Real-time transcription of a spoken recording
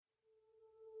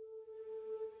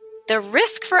The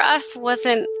risk for us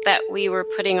wasn't that we were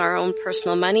putting our own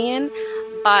personal money in,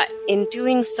 but in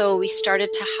doing so, we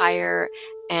started to hire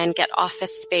and get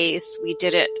office space. We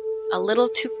did it a little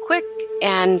too quick,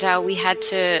 and we had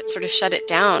to sort of shut it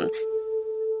down.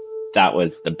 That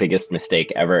was the biggest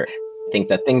mistake ever. I think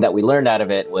the thing that we learned out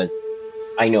of it was,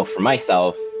 I know for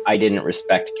myself, I didn't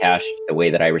respect cash the way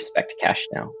that I respect cash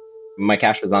now. My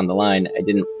cash was on the line. I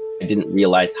didn't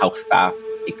realize how fast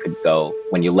it could go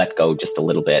when you let go just a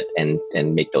little bit and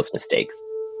make those mistakes.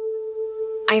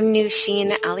 I'm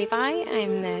Nooshin Alibhai.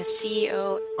 I'm the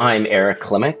CEO. I'm Eric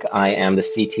Klimuk. I am the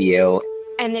CTO.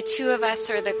 And the two of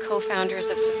us are the co-founders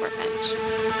of Supportbench.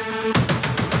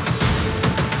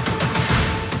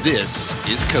 This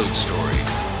is Code Story,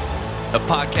 a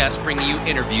podcast bringing you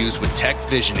interviews with tech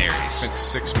visionaries. Like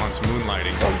 6 months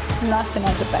moonlighting. There's nothing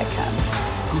at the back end.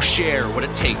 Who share what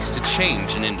it takes to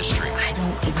change an industry. I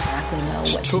don't exactly know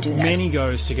what to do next. It took many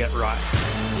goes to get right.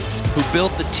 Who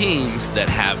built the teams that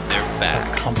have their back.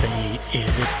 Our company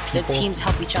is its people. The teams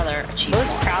help each other achieve. I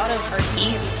was proud of our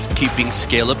team. Keeping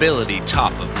scalability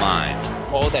top of mind.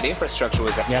 All that infrastructure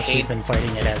was Yes, we've been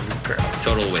fighting it as we grow.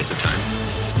 Total waste of time.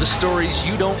 The stories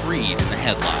you don't read in the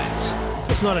headlines.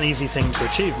 It's not an easy thing to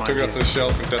achieve, mind Took it you. off the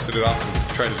shelf and dusted it off and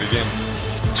tried it again.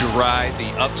 To ride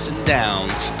the ups and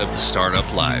downs of the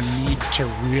startup life. You need to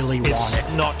really want it.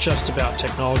 Not just about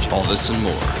technology. All this and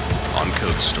more on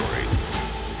Code Story.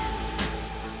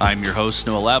 I'm your host,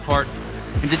 Noah Lappart,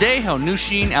 and today how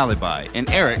Nooshin Alibhai and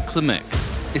Eric Klimuk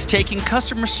is taking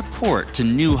customer support to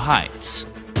new heights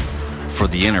for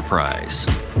the enterprise.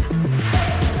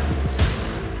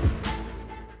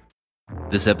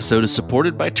 This episode is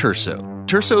supported by Terso.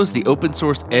 Terso is the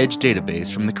open-source Edge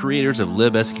database from the creators of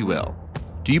libSQL.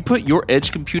 Do you put your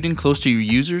edge computing close to your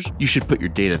users? You should put your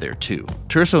data there too.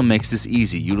 Terso makes this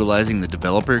easy utilizing the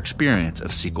developer experience of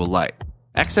SQLite.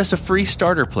 Access a free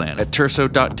starter plan at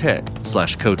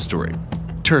terso.tech/codestory.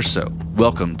 Terso,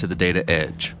 welcome to the data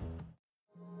edge.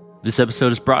 This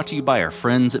episode is brought to you by our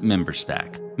friends at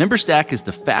MemberStack. MemberStack is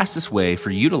the fastest way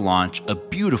for you to launch a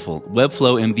beautiful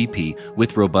Webflow MVP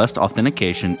with robust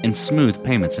authentication and smooth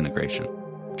payments integration.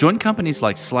 Join companies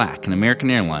like Slack and American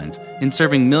Airlines in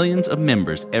serving millions of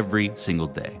members every single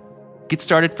day. Get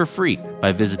started for free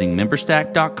by visiting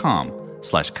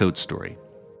memberstack.com/codestory.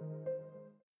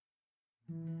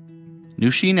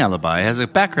 Nooshin Alibhai has a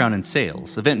background in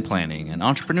sales, event planning, and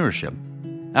entrepreneurship.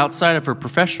 Outside of her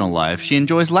professional life, she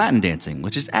enjoys Latin dancing,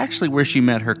 which is actually where she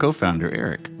met her co-founder,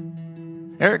 Eric.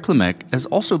 Eric Klimuk has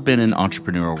also been in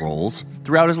entrepreneurial roles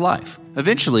throughout his life.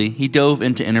 Eventually, he dove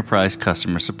into enterprise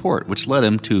customer support, which led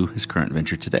him to his current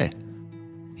venture today.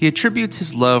 He attributes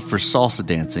his love for salsa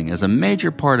dancing as a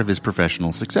major part of his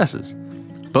professional successes.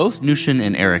 Both Nooshin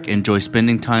and Eric enjoy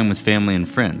spending time with family and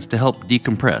friends to help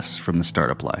decompress from the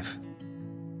startup life.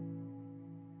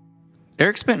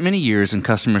 Eric spent many years in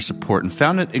customer support and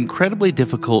found it incredibly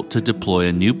difficult to deploy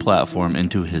a new platform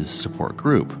into his support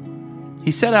group.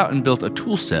 He set out and built a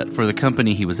tool set for the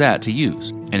company he was at to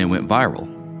use, and it went viral.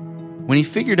 When he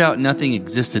figured out nothing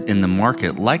existed in the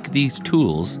market like these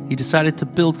tools, he decided to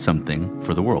build something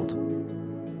for the world.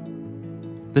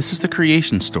 This is the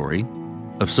creation story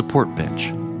of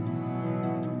Supportbench.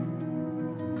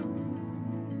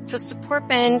 So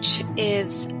Supportbench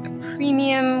is a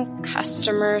premium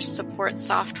customer support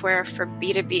software for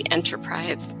B2B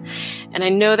enterprise. And I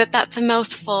know that that's a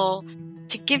mouthful.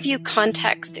 To give you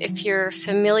context, if you're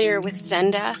familiar with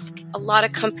Zendesk, a lot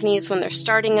of companies, when they're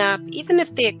starting up, even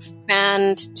if they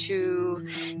expand to,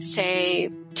 say,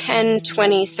 10,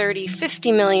 20, 30,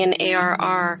 50 million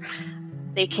ARR,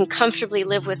 they can comfortably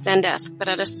live with Zendesk. But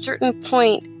at a certain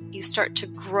point, you start to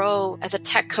grow as a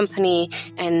tech company,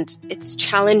 and it's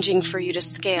challenging for you to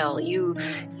scale.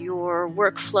 Your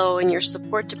workflow and your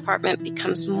support department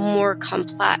becomes more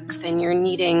complex, and you're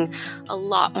needing a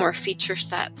lot more feature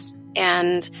sets.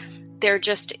 And there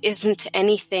just isn't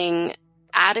anything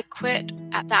adequate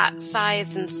at that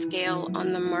size and scale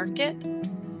on the market.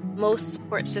 Most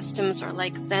support systems are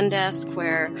like Zendesk,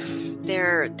 where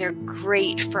they're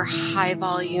great for high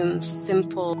volume,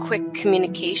 simple, quick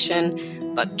communication,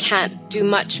 but can't do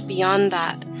much beyond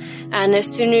that. And as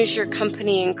soon as your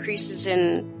company increases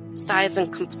in size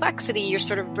and complexity, you're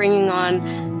sort of bringing on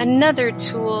another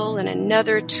tool and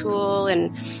another tool.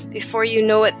 And before you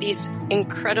know it, these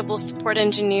incredible support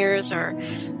engineers are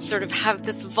sort of have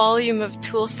this volume of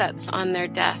tool sets on their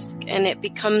desk, and it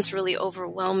becomes really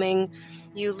overwhelming.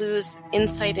 You lose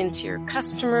insight into your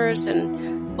customers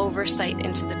and oversight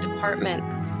into the department.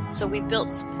 So we built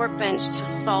Supportbench to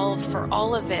solve for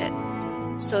all of it.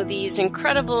 So these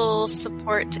incredible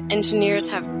support engineers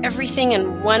have everything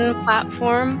in one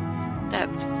platform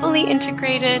that's fully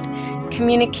integrated,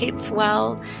 communicates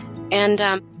well, and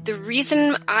the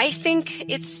reason I think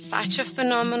it's such a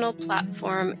phenomenal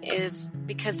platform is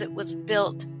because it was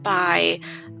built by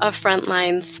a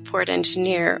frontline support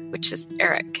engineer, which is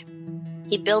Eric.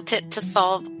 He built it to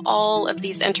solve all of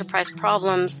these enterprise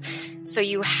problems. So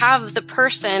you have the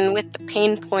person with the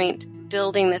pain point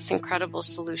building this incredible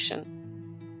solution.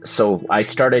 So I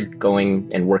started going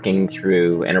and working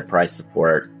through enterprise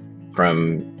support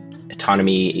from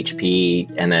Autonomy,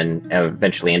 HP, and then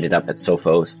eventually ended up at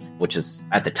Sophos, which is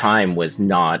at the time was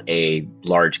not a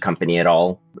large company at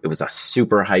all. It was a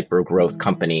super hyper growth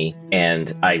company,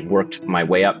 and I worked my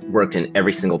way up, worked in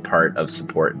every single part of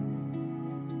support.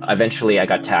 Eventually, I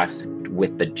got tasked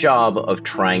with the job of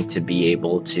trying to be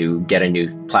able to get a new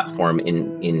platform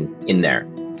in there.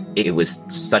 It was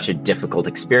such a difficult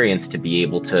experience to be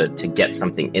able to get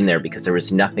something in there because there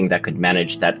was nothing that could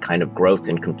manage that kind of growth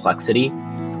and complexity.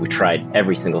 We tried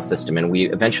every single system, and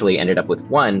we eventually ended up with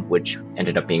one, which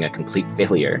ended up being a complete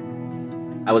failure.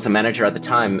 I was a manager at the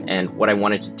time, and what I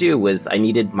wanted to do was I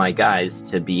needed my guys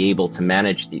to be able to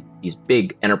manage these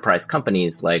big enterprise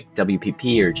companies like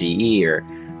WPP or GE or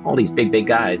all these big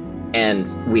guys. And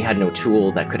we had no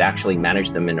tool that could actually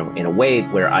manage them in a way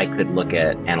where I could look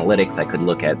at analytics, I could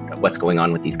look at what's going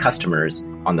on with these customers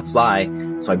on the fly.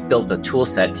 So I built the tool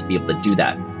set to be able to do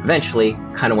that. Eventually,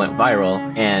 kind of went viral,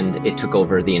 and it took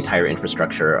over the entire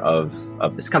infrastructure of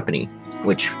this company,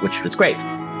 which was great.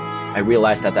 I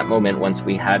realized at that moment, once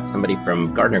we had somebody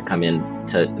from Gartner come in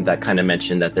that kind of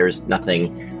mentioned that there's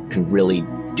nothing can really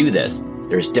do this.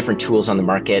 There's different tools on the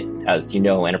market, as you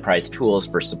know, enterprise tools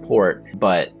for support,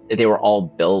 but they were all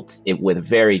built with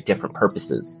very different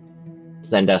purposes.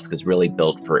 Zendesk is really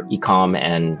built for e-com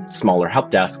and smaller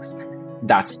help desks.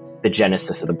 That's the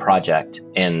genesis of the project.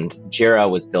 And Jira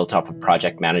was built off of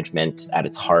project management at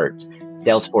its heart.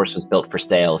 Salesforce was built for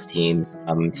sales teams.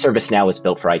 ServiceNow was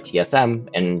built for ITSM.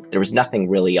 And there was nothing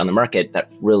really on the market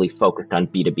that really focused on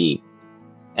B2B.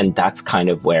 And that's kind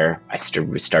of where I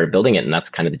started building it. And that's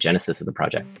kind of the genesis of the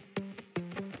project.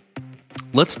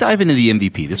 Let's dive into the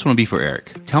MVP. This one will be for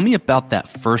Eric. Tell me about that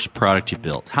first product you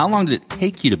built. How long did it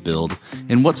take you to build?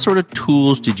 And what sort of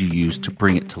tools did you use to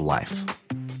bring it to life?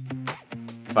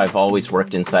 I've always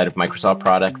worked inside of Microsoft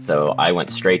products, so I went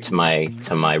straight to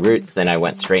my roots, and I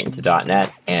went straight into .NET.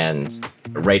 And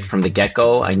right from the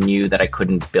get-go, I knew that I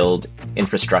couldn't build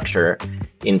infrastructure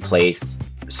in place,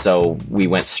 so we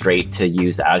went straight to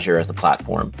use Azure as a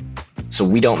platform. So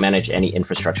we don't manage any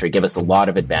infrastructure. It gave us a lot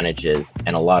of advantages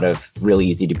and a lot of really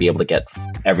easy to be able to get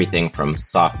everything from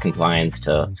SOC compliance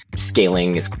to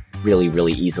scaling is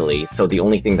really easily. So the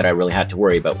only thing that I really had to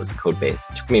worry about was code base.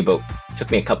 It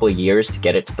took me a couple of years to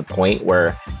get it to the point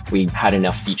where we had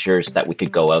enough features that we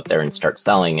could go out there and start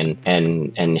selling, and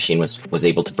Nooshin was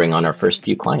able to bring on our first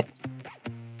few clients.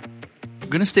 I'm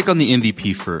going to stick on the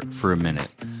MVP for a minute.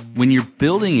 When you're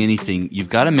building anything, you've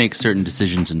got to make certain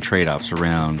decisions and trade-offs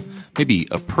around maybe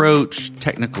approach,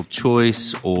 technical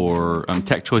choice, or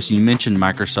tech choice. You mentioned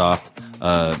Microsoft,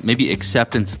 maybe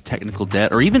acceptance of technical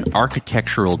debt, or even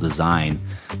architectural design.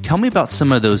 Tell me about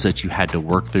some of those that you had to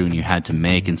work through and you had to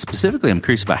make. And specifically, I'm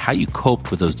curious about how you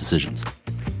coped with those decisions.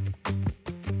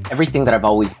 Everything that I've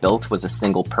always built was a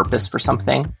single purpose for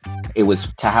something. It was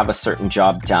to have a certain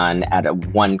job done at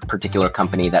one particular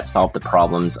company that solved the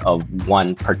problems of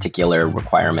one particular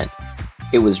requirement.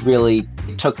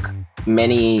 It took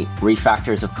many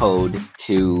refactors of code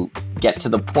to get to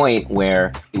the point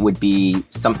where it would be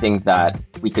something that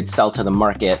we could sell to the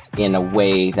market in a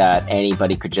way that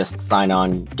anybody could just sign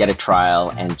on, get a trial,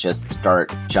 and just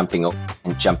start jumping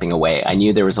away. I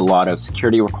knew there was a lot of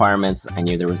security requirements. I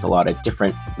knew there was a lot of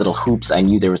different little hoops. I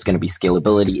knew there was going to be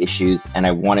scalability issues, and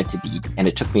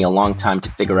it took me a long time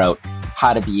to figure out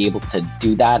how to be able to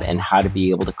do that and how to be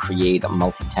able to create a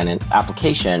multi-tenant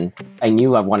application. I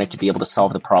knew I wanted to be able to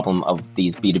solve the problem of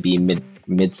these B2B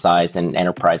mid-size and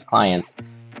enterprise clients,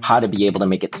 how to be able to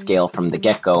make it scale from the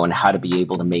get-go and how to be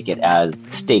able to make it as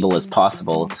stable as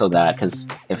possible so that, because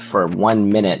if for 1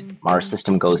 minute our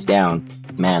system goes down,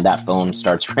 man, that phone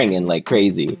starts ringing like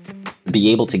crazy. To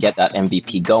be able to get that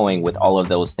MVP going with all of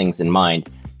those things in mind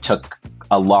took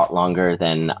a lot longer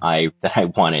than I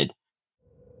wanted.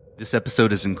 This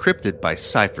episode is encrypted by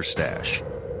CipherStash.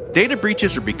 Data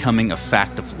breaches are becoming a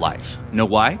fact of life. Know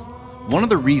why? One of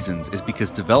the reasons is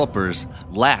because developers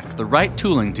lack the right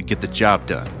tooling to get the job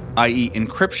done, i.e.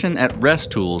 encryption at rest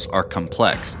tools are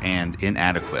complex and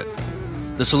inadequate.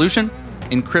 The solution?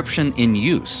 Encryption in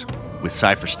use with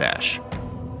CipherStash.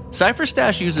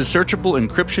 CipherStash uses searchable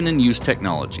encryption in use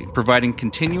technology, providing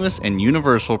continuous and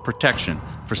universal protection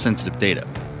for sensitive data.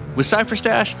 With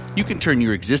CipherStash, you can turn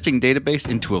your existing database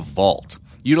into a vault,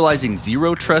 utilizing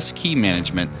zero-trust key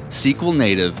management, SQL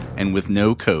native, and with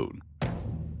no code.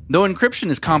 Though encryption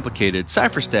is complicated,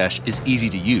 CipherStash is easy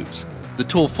to use. The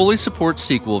tool fully supports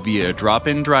SQL via a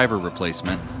drop-in driver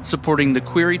replacement, supporting the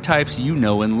query types you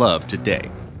know and love today.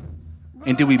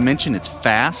 And did we mention it's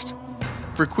fast?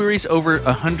 For queries over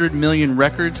 100 million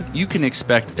records, you can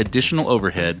expect additional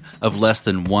overhead of less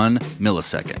than 1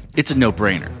 millisecond. It's a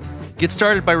no-brainer. Get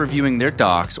started by reviewing their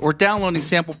docs or downloading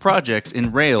sample projects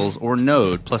in Rails or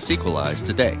Node plus Sequelize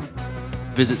today.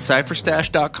 Visit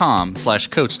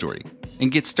cypherstash.com/codestory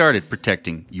and get started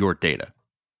protecting your data.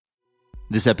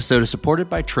 This episode is supported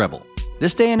by Treble.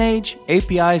 This day and age,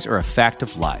 APIs are a fact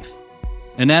of life.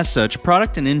 And as such,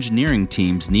 product and engineering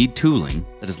teams need tooling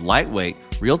that is lightweight,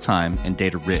 real-time, and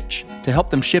data-rich to help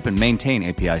them ship and maintain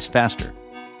APIs faster.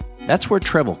 That's where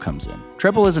Treble comes in.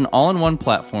 Treble is an all-in-one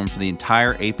platform for the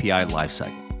entire API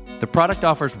lifecycle. The product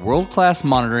offers world-class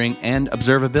monitoring and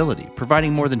observability,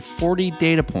 providing more than 40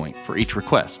 data points for each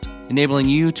request, enabling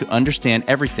you to understand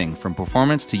everything from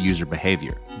performance to user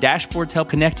behavior. Dashboards help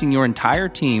connecting your entire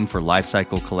team for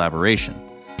lifecycle collaboration.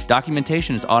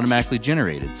 Documentation is automatically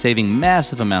generated, saving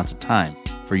massive amounts of time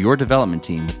for your development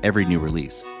team with every new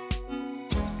release.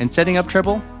 And setting up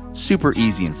Treble? Super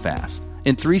easy and fast.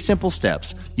 In 3 simple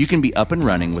steps, you can be up and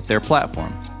running with their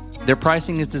platform. Their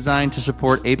pricing is designed to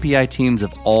support API teams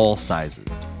of all sizes.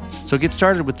 So get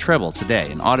started with Treble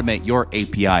today and automate your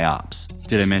API ops.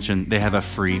 Did I mention they have a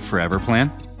free forever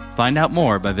plan? Find out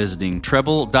more by visiting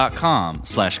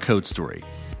treble.com/codestory.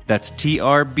 That's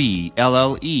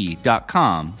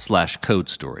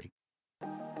TRBLLE.com/codestory.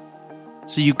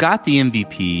 So you got the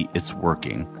MVP, it's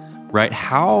working. Right?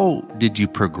 How did you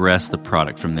progress the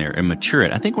product from there and mature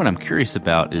it? I think what I'm curious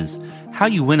about is how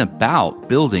you went about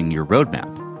building your roadmap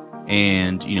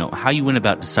and, how you went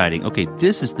about deciding, okay,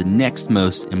 this is the next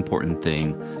most important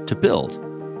thing to build.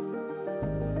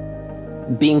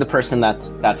 Being the person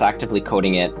that's actively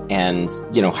coding it and,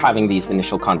 having these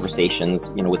initial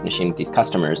conversations, with Nooshin, with these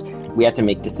customers, we had to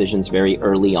make decisions very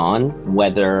early on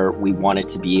whether we wanted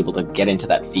to be able to get into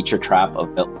that feature trap of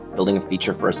building a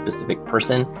feature for a specific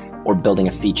person or building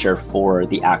a feature for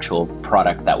the actual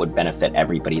product that would benefit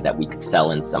everybody that we could sell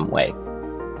in some way.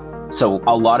 So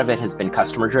a lot of it has been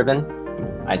customer driven.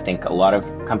 I think a lot of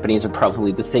companies are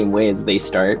probably the same way as they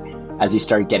start. As you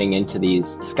start getting into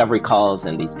these discovery calls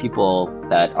and these people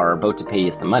that are about to pay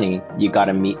you some money, you got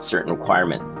to meet certain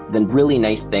requirements. The really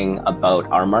nice thing about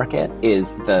our market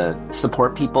is the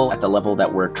support people at the level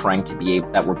that we're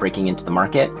that we're breaking into the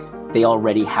market, they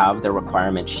already have their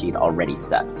requirement sheet already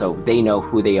set. So they know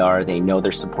who they are, they know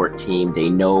their support team, they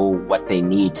know what they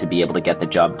need to be able to get the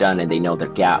job done, and they know their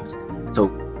gaps. So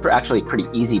actually pretty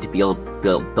easy to be able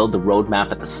to build the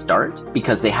roadmap at the start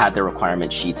because they had their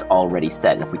requirement sheets already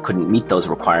set. And if we couldn't meet those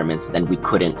requirements, then we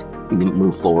couldn't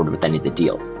move forward with any of the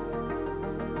deals.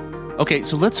 Okay,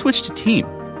 so let's switch to team.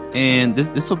 And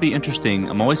this will be interesting.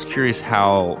 I'm always curious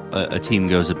how a team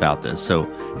goes about this. So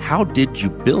how did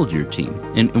you build your team?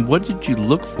 And what did you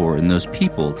look for in those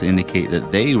people to indicate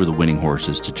that they were the winning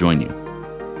horses to join you?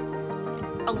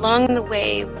 Along the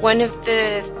way, one of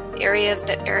the areas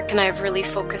that Eric and I have really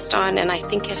focused on, and I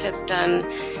think it has done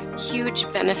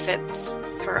huge benefits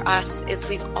for us, is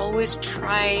we've always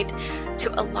tried to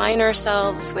align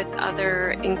ourselves with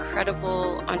other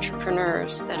incredible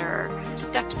entrepreneurs that are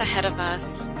steps ahead of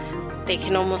us. They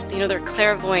can almost, they're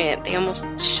clairvoyant. They almost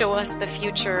show us the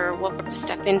future, what to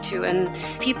step into. And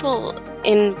people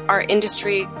in our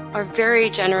industry are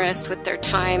very generous with their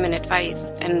time and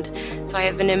advice. And so I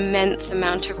have an immense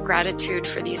amount of gratitude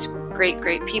for these great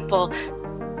people.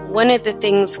 One of the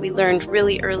things we learned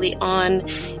really early on,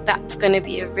 that's going to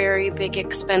be a very big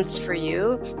expense for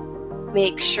you.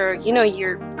 Make sure,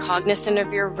 you're cognizant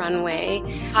of your runway.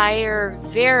 Hire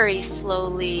very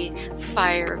slowly,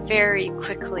 fire very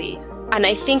quickly. And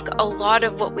I think a lot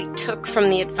of what we took from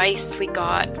the advice we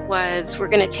got was we're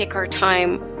going to take our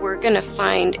time. We're going to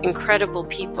find incredible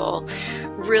people,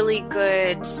 really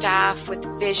good staff with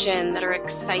vision that are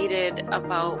excited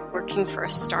about working for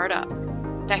a startup,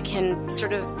 that can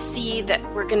sort of see that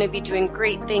we're going to be doing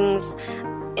great things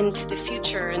into the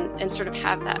future and sort of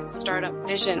have that startup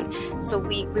vision. So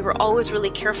we were always really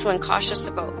careful and cautious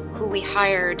about who we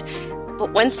hired.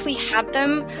 But once we had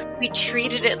them, we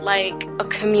treated it like a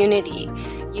community.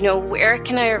 Eric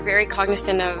and I are very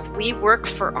cognizant of, we work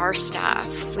for our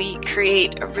staff. We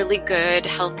create a really good,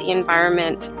 healthy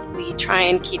environment. We try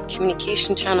and keep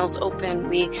communication channels open.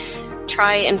 We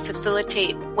try and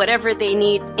facilitate whatever they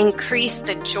need, increase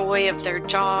the joy of their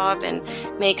job and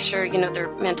make sure,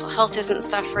 their mental health isn't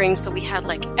suffering. So we had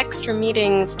like extra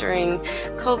meetings during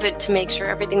COVID to make sure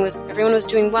everyone was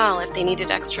doing well, if they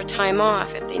needed extra time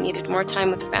off, if they needed more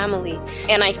time with family.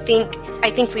 And I think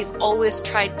we've always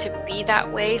tried to be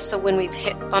that way. So when we've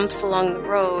hit bumps along the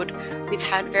road, we've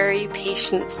had very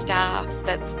patient staff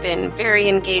that's been very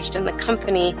engaged in the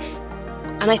company.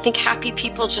 And I think happy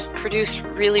people just produce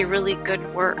really, really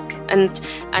good work.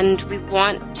 And we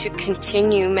want to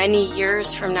continue many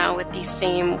years from now with these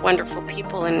same wonderful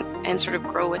people and sort of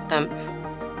grow with them.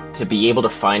 To be able to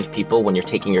find people when you're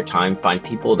taking your time, find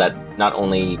people that not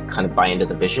only kind of buy into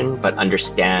the vision, but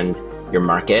understand your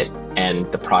market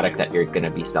and the product that you're going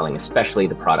to be selling, especially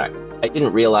the product. I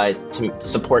didn't realize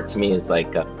support to me is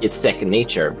like, it's second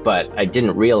nature, but I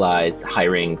didn't realize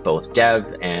hiring both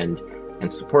dev and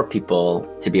support people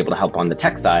to be able to help on the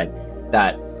tech side,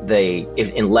 that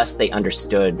unless they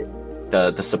understood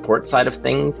the support side of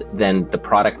things, then the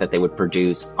product that they would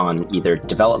produce on either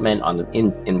development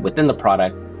within the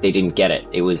product, they didn't get it.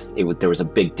 There was a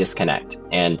big disconnect.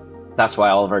 And that's why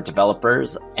all of our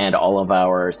developers and all of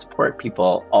our support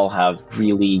people all have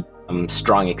really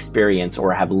strong experience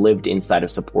or have lived inside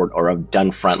of support or have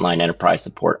done frontline enterprise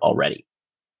support already.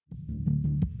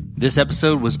 This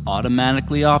episode was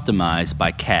automatically optimized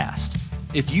by Cast.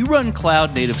 If you run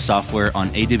cloud-native software on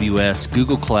AWS,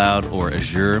 Google Cloud, or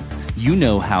Azure, you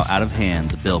know how out of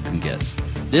hand the bill can get.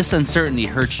 This uncertainty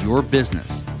hurts your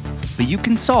business, but you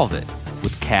can solve it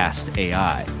with Cast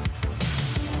AI.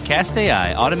 Cast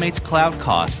AI automates cloud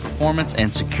cost, performance,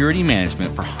 and security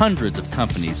management for hundreds of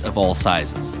companies of all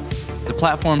sizes. The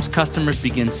platform's customers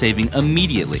begin saving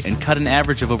immediately and cut an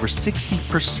average of over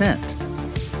 60%.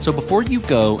 So before you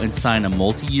go and sign a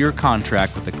multi-year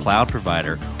contract with a cloud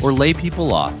provider or lay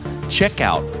people off, check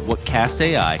out what Cast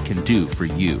AI can do for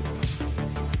you.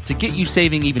 To get you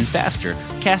saving even faster,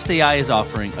 Cast AI is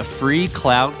offering a free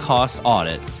cloud cost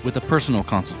audit with a personal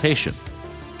consultation.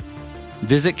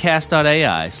 Visit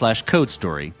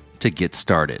cast.ai/codestory to get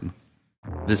started.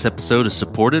 This episode is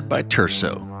supported by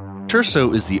Terso.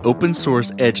 Terso is the open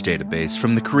source edge database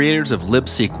from the creators of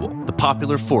libSQL, the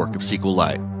popular fork of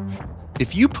SQLite.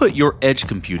 If you put your edge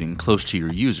computing close to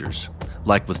your users,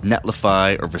 like with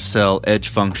Netlify or Vercel edge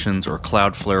functions or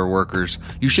Cloudflare workers,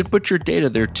 you should put your data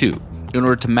there too, in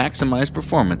order to maximize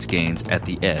performance gains at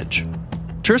the edge.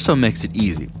 Terso makes it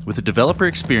easy, with a developer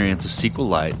experience of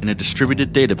SQLite and a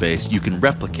distributed database you can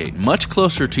replicate much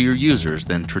closer to your users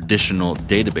than traditional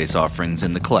database offerings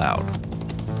in the cloud.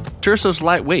 Terso's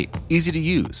lightweight, easy to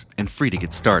use, and free to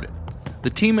get started. The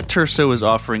team at Terso is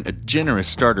offering a generous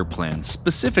starter plan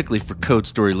specifically for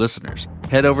CodeStory listeners.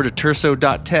 Head over to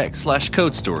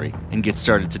terso.tech/CodeStory and get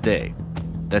started today.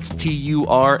 That's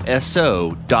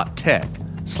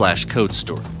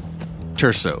TURSO.tech/CodeStory.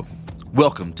 Terso,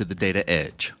 welcome to the Data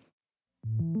Edge.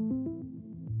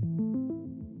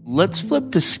 Let's flip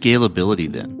to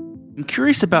scalability then. I'm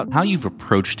curious about how you've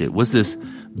approached it. Was this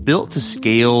built to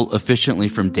scale efficiently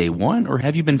from day one, or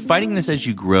have you been fighting this as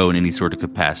you grow in any sort of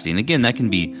capacity? And again, that can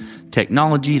be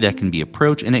technology, that can be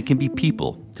approach, and it can be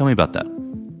people. Tell me about that.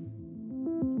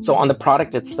 So on the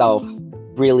product itself,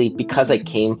 really, because I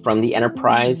came from the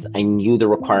enterprise, I knew the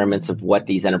requirements of what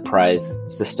these enterprise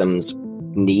systems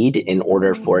need in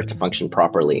order for it to function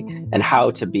properly, and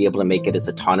how to be able to make it as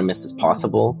autonomous as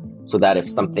possible, so that if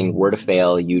something were to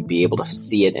fail, you'd be able to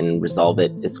see it and resolve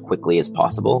it as quickly as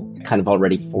possible. I kind of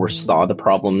already foresaw the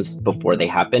problems before they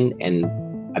happened, and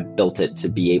I built it to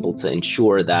be able to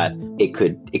ensure that it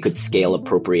could scale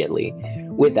appropriately.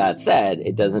 With that said,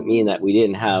 it doesn't mean that we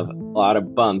didn't have a lot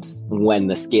of bumps when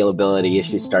the scalability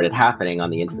issues started happening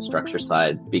on the infrastructure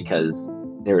side, because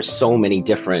there are so many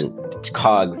different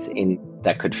cogs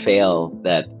that could fail,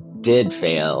 that did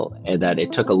fail, and that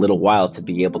it took a little while to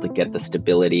be able to get the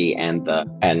stability and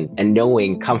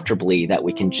knowing comfortably that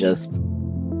we can just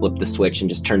flip the switch and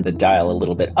just turn the dial a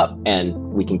little bit up, and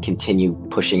we can continue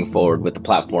pushing forward with the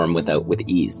platform with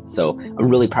ease. So I'm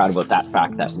really proud about that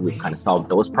fact that we've kind of solved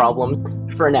those problems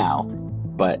for now,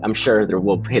 but I'm sure there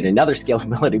will hit another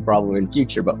scalability problem in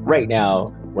future. But right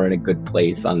now we're in a good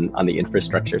place on the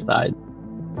infrastructure side.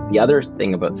 The other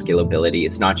thing about scalability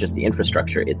is not just the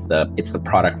infrastructure, it's the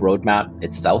product roadmap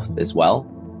itself as well.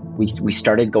 We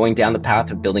started going down the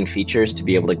path of building features to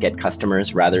be able to get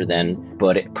customers rather than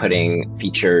putting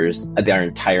features that our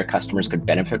entire customers could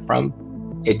benefit from.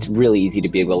 It's really easy to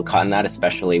be able to cut on that,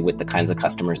 especially with the kinds of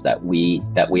customers that we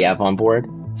have on board.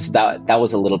 So that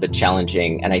was a little bit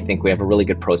challenging. And I think we have a really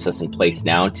good process in place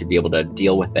now to be able to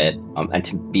deal with it and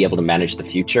to be able to manage the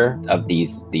future of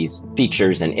these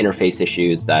features and interface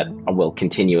issues that will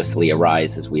continuously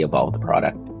arise as we evolve the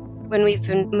product. When we've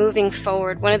been moving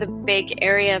forward, one of the big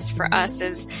areas for us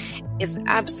is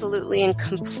absolutely and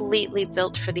completely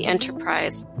built for the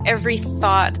enterprise. Every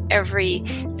thought, every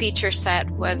feature set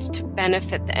was to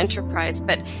benefit the enterprise.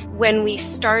 But when we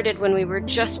were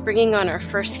just bringing on our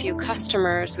first few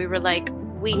customers, we were like,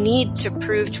 we need to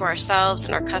prove to ourselves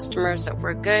and our customers that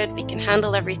we're good, we can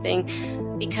handle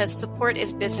everything, because support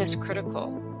is business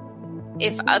critical.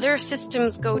 If other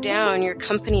systems go down, your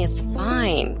company is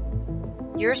fine.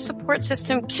 Your support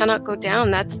system cannot go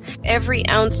down. That's every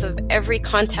ounce of every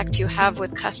contact you have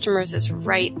with customers is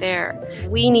right there.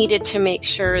 We needed to make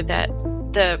sure that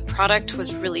the product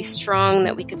was really strong,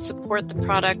 that we could support the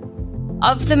product.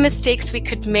 Of the mistakes we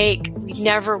could make, we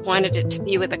never wanted it to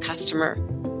be with a customer.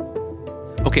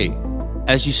 Okay,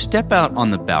 as you step out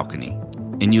on the balcony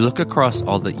and you look across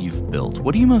all that you've built,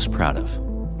 what are you most proud of?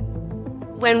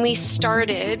 When we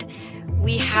started,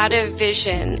 we had a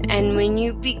vision, and when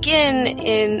you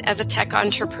begin as a tech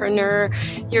entrepreneur,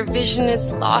 your vision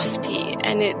is lofty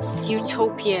and it's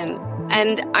utopian.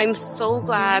 And I'm so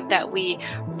glad that we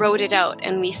wrote it out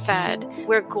and we said,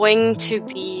 we're going to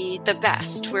be the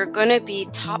best. We're going to be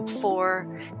top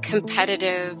 4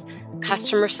 competitive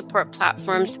customer support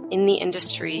platforms in the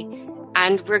industry,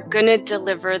 and we're going to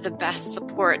deliver the best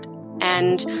support.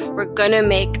 And we're going to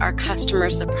make our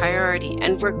customers the priority.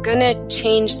 And we're going to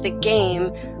change the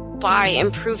game by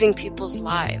improving people's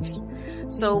lives.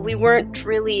 So we weren't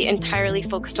really entirely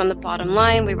focused on the bottom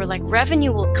line. We were like,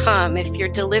 revenue will come if you're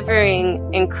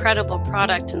delivering incredible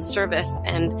product and service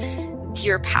and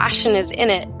your passion is in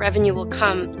it, revenue will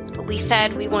come. But we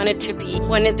said we wanted to be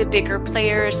one of the bigger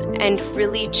players and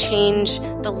really change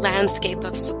the landscape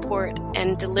of support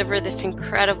and deliver this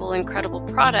incredible, incredible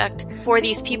product for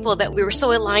these people that we were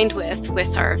so aligned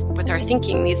with our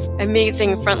thinking, these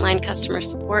amazing frontline customer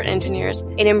support engineers.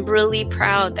 And I'm really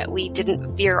proud that we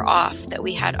didn't veer off, that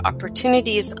we had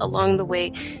opportunities along the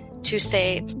way to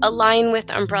say, align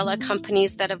with umbrella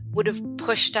companies that would have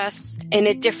pushed us in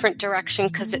a different direction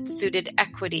because it suited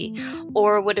equity,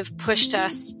 or would have pushed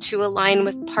us to align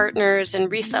with partners and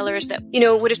resellers that,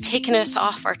 would have taken us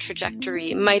off our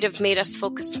trajectory, might have made us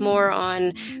focus more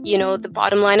on, the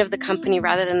bottom line of the company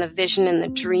rather than the vision and the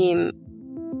dream.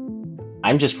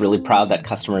 I'm just really proud that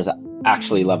customers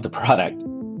actually love the product.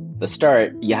 At the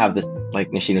start, you have this,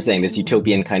 like Nooshin was saying, this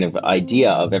utopian kind of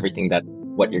idea of everything that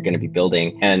what you're going to be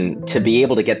building. And to be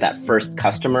able to get that first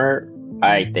customer,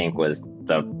 I think was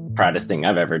the proudest thing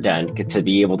I've ever done. To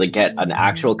be able to get an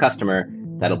actual customer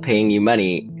that'll paying you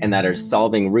money and that are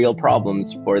solving real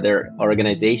problems for their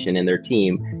organization and their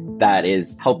team, that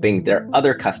is helping their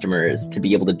other customers to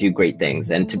be able to do great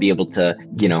things and to be able to,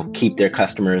 keep their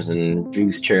customers and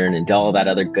reduce churn and do all that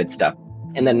other good stuff.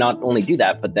 And then not only do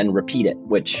that, but then repeat it,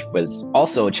 which was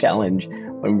also a challenge.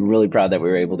 I'm really proud that we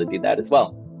were able to do that as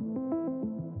well.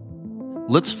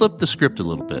 Let's flip the script a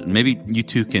little bit, and maybe you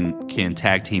two can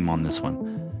tag team on this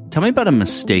one. Tell me about a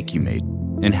mistake you made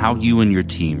and how you and your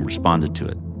team responded to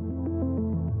it.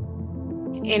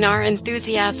 In our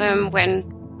enthusiasm, when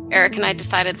Eric and I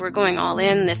decided we're going all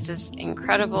in, this is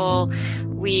incredible,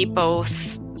 we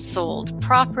both sold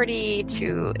property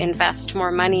to invest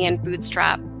more money and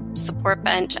bootstrap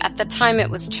Supportbench. At the time, it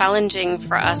was challenging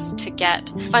for us to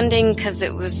get funding because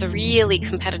it was a really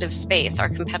competitive space. Our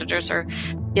competitors are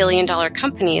billion-dollar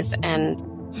companies, and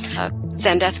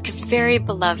Zendesk is very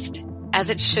beloved, as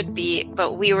it should be,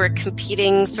 but we were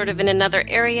competing sort of in another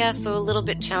area, so a little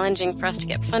bit challenging for us to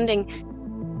get funding.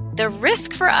 The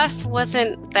risk for us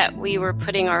wasn't that we were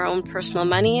putting our own personal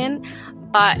money in,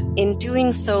 but in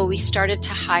doing so, we started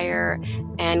to hire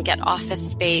and get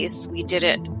office space. We did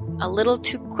it a little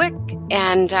too quick,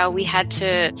 and we had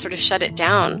to sort of shut it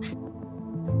down.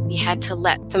 We had to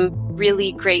let some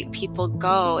really great people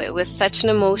go. It was such an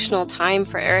emotional time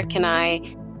for Eric and I,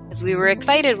 as we were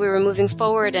excited, we were moving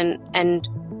forward,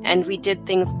 and we did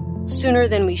things sooner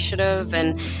than we should have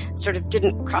and sort of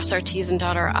didn't cross our T's and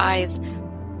dot our I's.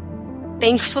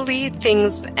 Thankfully,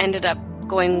 things ended up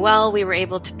going well. We were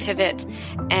able to pivot,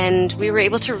 and we were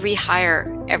able to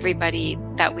rehire everybody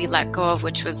that we let go of,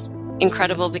 which was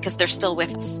incredible because they're still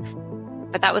with us.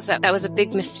 But that was a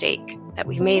big mistake that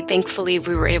we made. Thankfully,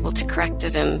 we were able to correct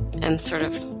it and sort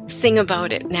of sing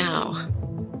about it now.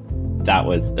 That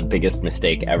was the biggest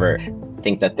mistake ever. I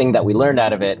think the thing that we learned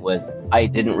out of it was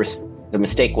the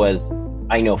mistake was,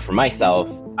 I know for myself,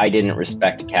 I didn't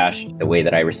respect cash the way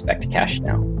that I respect cash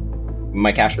now.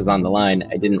 My cash was on the line.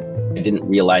 I didn't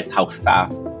realize how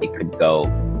fast it could go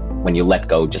when you let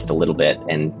go just a little bit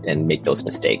and make those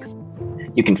mistakes.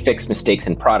 You can fix mistakes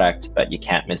in product, but you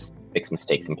can't fix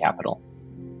mistakes in capital.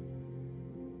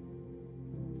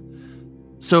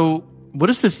 So what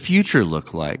does the future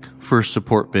look like for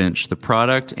Supportbench, the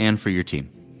product, and for your team?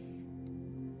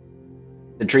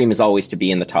 The dream is always to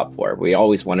be in the top four. We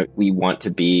want to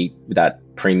be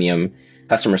that premium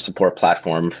customer support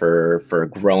platform for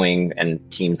growing and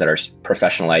teams that are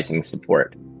professionalizing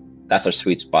support. That's our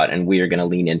sweet spot, and we are going to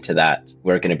lean into that.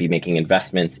 We're going to be making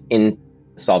investments in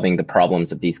solving the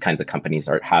problems that these kinds of companies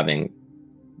are having.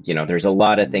 There's a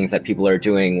lot of things that people are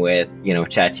doing with,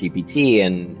 ChatGPT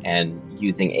and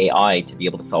using AI to be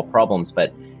able to solve problems,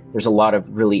 but there's a lot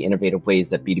of really innovative ways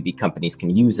that B2B companies can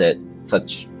use it,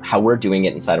 such how we're doing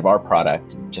it inside of our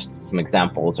product. Just some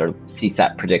examples are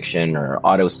CSAT prediction or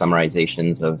auto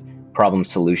summarizations of problem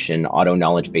solution, auto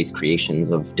knowledge-based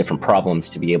creations of different problems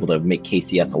to be able to make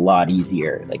KCS a lot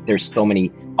easier. Like, there's so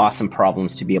many awesome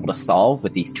problems to be able to solve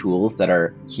with these tools that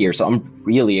are here. So I'm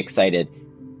really excited.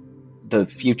 The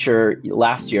future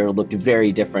last year looked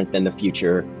very different than the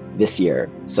future this year.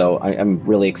 So I'm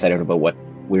really excited about what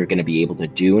we're going to be able to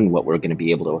do and what we're going to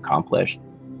be able to accomplish.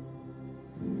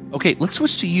 Okay, let's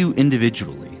switch to you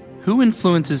individually. Who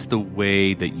influences the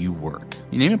way that you work?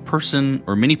 You name a person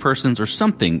or many persons or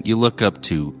something you look up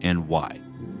to, and why?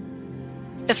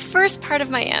 The first part of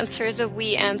my answer is a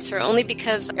we answer, only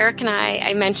because Eric and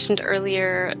I mentioned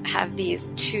earlier, have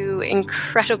these two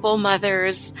incredible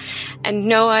mothers. And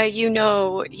Noah,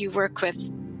 you work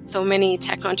with so many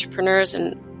tech entrepreneurs,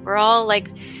 and we're all like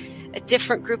a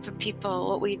different group of people.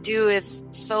 What we do is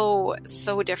so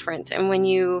different. And when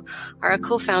you are a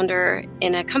co-founder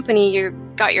in a company,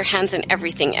 you've got your hands in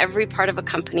everything, every part of a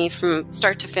company from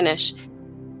start to finish.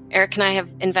 Eric and I have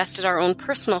invested our own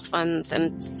personal funds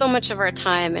and so much of our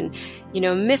time and,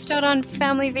 missed out on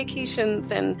family vacations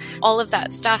and all of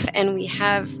that stuff. And we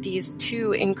have these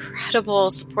two incredible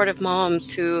supportive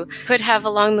moms who could have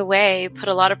along the way put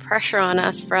a lot of pressure on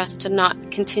us for us to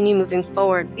not continue moving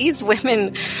forward. These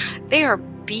women, they are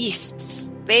beasts.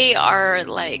 They are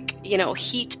like,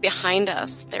 heat behind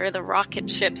us. They're the rocket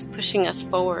ships pushing us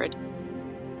forward.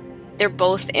 They're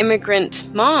both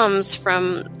immigrant moms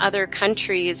from other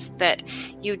countries that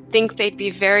you'd think they'd be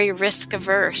very risk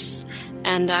averse,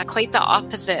 and quite the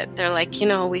opposite. They're like,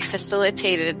 we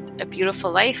facilitated a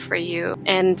beautiful life for you,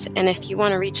 and if you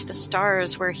want to reach the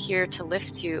stars, we're here to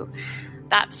lift you.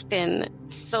 That's been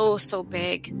so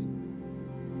big.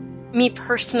 Me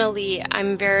personally,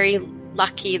 I'm very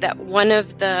lucky that one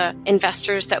of the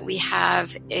investors that we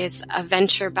have is a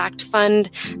venture-backed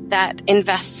fund that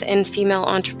invests in female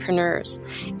entrepreneurs.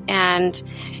 And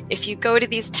if you go to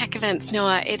these tech events,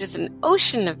 Noah, it is an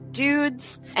ocean of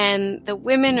dudes, and the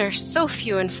women are so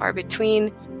few and far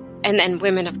between. And then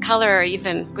women of color are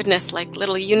even, goodness, like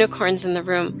little unicorns in the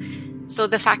room. So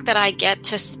the fact that I get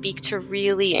to speak to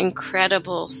really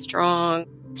incredible, strong,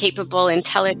 capable,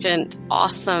 intelligent,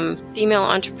 awesome female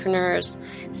entrepreneurs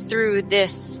through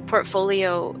this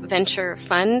portfolio venture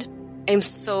fund, I'm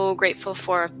so grateful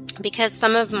for, because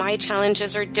some of my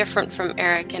challenges are different from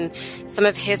Eric and some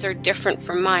of his are different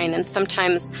from mine. And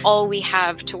sometimes all we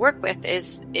have to work with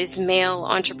is male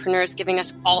entrepreneurs giving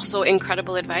us also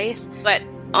incredible advice. But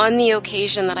on the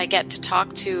occasion that I get to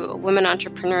talk to a woman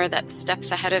entrepreneur that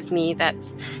steps ahead of me,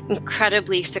 that's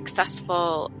incredibly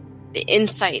successful, the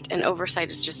insight and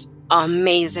oversight is just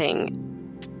amazing.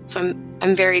 So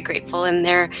I'm very grateful, and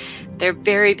they're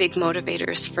very big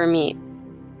motivators for me.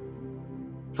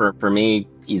 For me,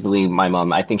 easily my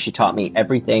mom. I think she taught me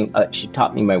everything. She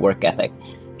taught me my work ethic.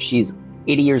 She's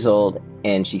 80 years old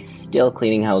and she's still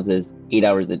cleaning houses 8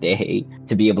 hours a day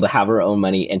to be able to have her own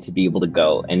money and to be able to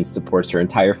go, and supports her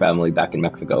entire family back in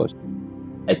Mexico.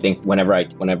 I think whenever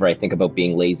I think about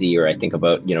being lazy, or I think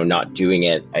about, not doing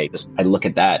it, I look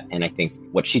at that, and I think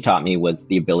what she taught me was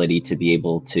the ability to be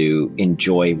able to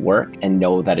enjoy work and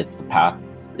know that it's the path.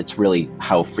 It's really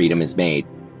how freedom is made.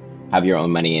 Have your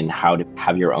own money and how to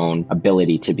have your own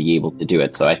ability to be able to do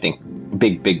it. So I think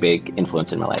big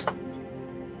influence in my life.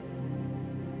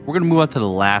 We're going to move on to the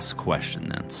last question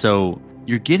then. So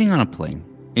you're getting on a plane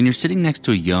and you're sitting next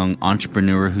to a young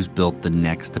entrepreneur who's built the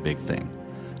next big thing.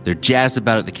 They're jazzed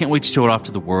about it. They can't wait to show it off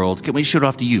to the world. Can't wait to show it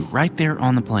off to you right there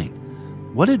on the plane.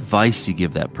 What advice do you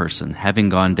give that person, having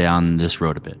gone down this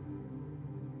road a bit?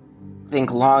 Think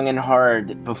long and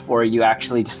hard before you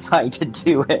actually decide to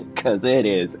do it, because it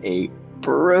is a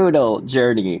brutal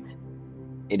journey.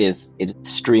 It's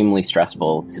extremely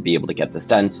stressful to be able to get this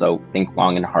done. So think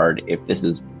long and hard if this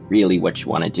is really what you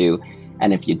want to do.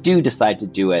 And if you do decide to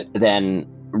do it, then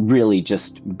really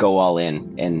just go all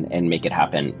in and make it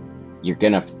happen. You're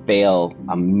going to fail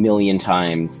a million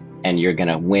times and you're going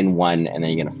to win one, and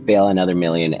then you're going to fail another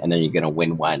million, and then you're going to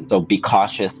win one. So be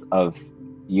cautious of,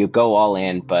 you go all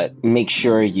in, but make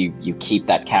sure you keep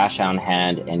that cash on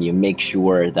hand, and you make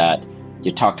sure that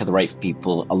you talk to the right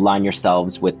people, align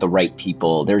yourselves with the right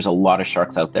people. There's a lot of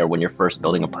sharks out there when you're first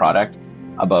building a product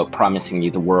about promising you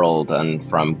the world, and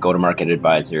from go-to-market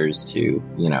advisors to,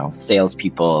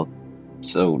 salespeople.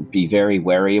 So be very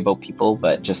wary about people,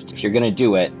 but just if you're going to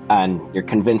do it and you're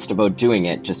convinced about doing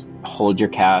it, just hold your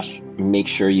cash, make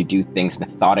sure you do things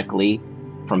methodically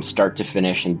from start to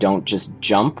finish, and don't just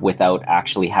jump without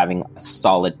actually having a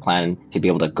solid plan to be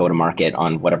able to go to market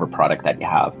on whatever product that you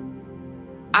have.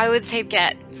 I would say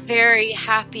get very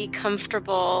happy,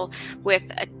 comfortable with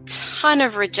a ton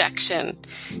of rejection.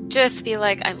 Just be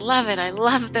like, I love it. I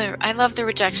love the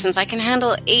rejections. I can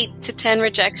handle 8 to 10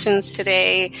 rejections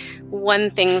today. One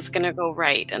thing's going to go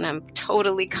right. And I'm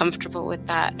totally comfortable with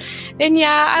that. And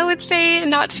yeah, I would say,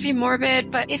 not to be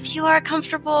morbid, but if you are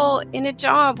comfortable in a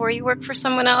job where you work for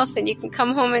someone else and you can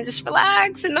come home and just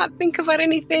relax and not think about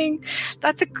anything,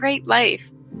 that's a great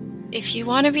life. If you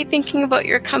want to be thinking about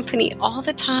your company all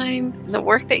the time, the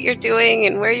work that you're doing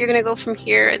and where you're going to go from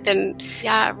here, then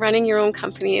yeah, running your own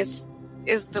company is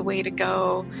the way to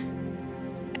go.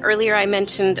 Earlier I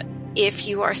mentioned, if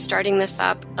you are starting this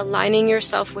up, aligning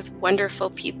yourself with wonderful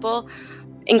people,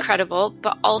 incredible,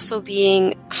 but also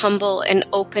being humble and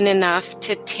open enough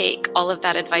to take all of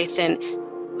that advice in.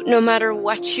 No matter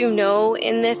what you know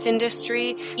in this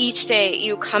industry, each day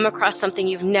you come across something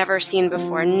you've never seen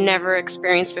before, never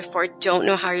experienced before, don't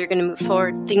know how you're going to move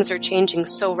forward. Things are changing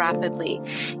so rapidly.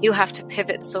 You have to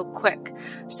pivot so quick.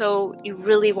 So you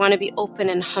really want to be open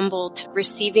and humble to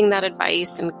receiving that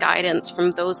advice and guidance from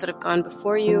those that have gone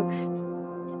before you.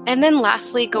 And then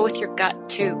lastly, go with your gut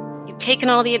too. You've taken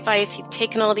all the advice, you've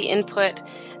taken all the input.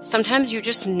 Sometimes you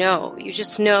just know.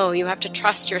 You have to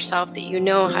trust yourself that you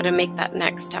know how to make that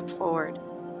next step forward.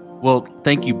 Well,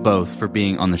 thank you both for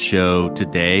being on the show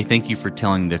today. Thank you for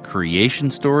telling the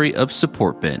creation story of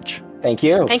Supportbench. Thank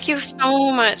you. Thank you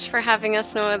so much for having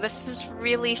us, Noah. This was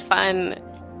really fun.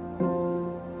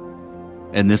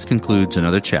 And this concludes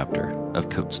another chapter of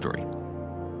Code Story.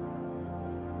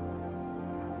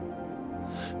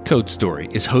 Code Story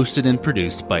is hosted and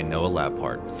produced by Noah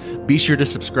Labhart. Be sure to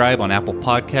subscribe on Apple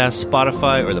Podcasts,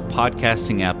 Spotify, or the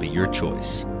podcasting app of your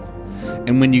choice.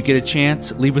 And when you get a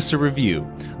chance, leave us a review.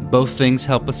 Both things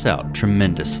help us out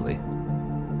tremendously.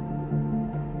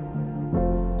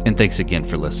 And thanks again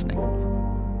for listening.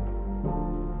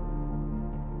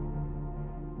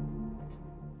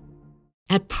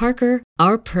 At Parker,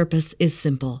 our purpose is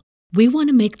simple. We want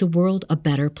to make the world a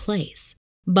better place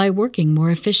by working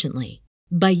more efficiently,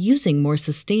 by using more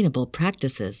sustainable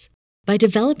practices, by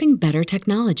developing better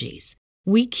technologies.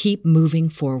 We keep moving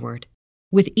forward.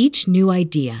 With each new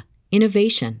idea,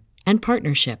 innovation, and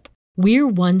partnership, we're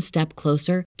one step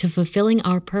closer to fulfilling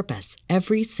our purpose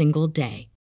every single day.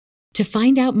 To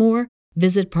find out more,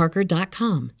 visit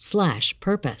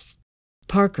parker.com/purpose.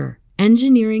 Parker,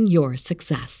 engineering your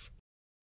success.